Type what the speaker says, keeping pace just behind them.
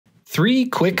3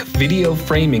 quick video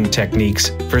framing techniques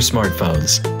for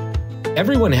smartphones.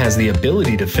 Everyone has the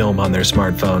ability to film on their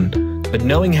smartphone, but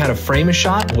knowing how to frame a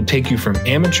shot will take you from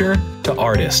amateur to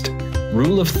artist.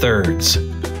 Rule of thirds.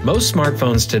 Most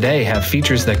smartphones today have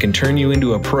features that can turn you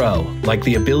into a pro, like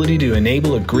the ability to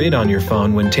enable a grid on your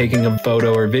phone when taking a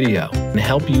photo or video, and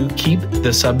help you keep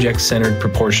the subject centered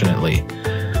proportionately.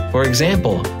 For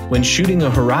example, when shooting a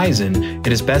horizon, it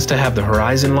is best to have the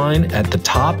horizon line at the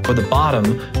top or the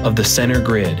bottom of the center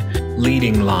grid,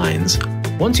 leading lines.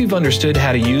 Once you've understood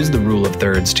how to use the rule of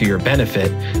thirds to your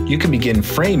benefit, you can begin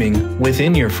framing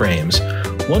within your frames.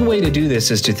 One way to do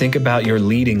this is to think about your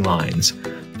leading lines.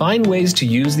 Find ways to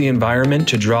use the environment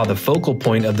to draw the focal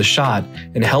point of the shot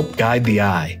and help guide the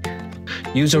eye.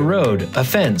 Use a road, a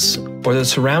fence, or the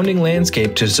surrounding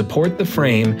landscape to support the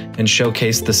frame and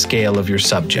showcase the scale of your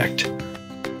subject.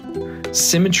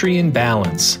 Symmetry and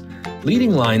balance.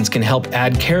 Leading lines can help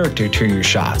add character to your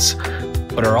shots,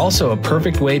 but are also a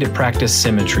perfect way to practice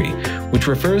symmetry, which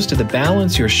refers to the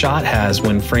balance your shot has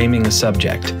when framing a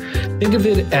subject. Think of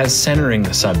it as centering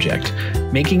the subject,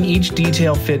 making each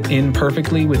detail fit in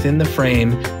perfectly within the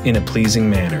frame in a pleasing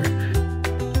manner.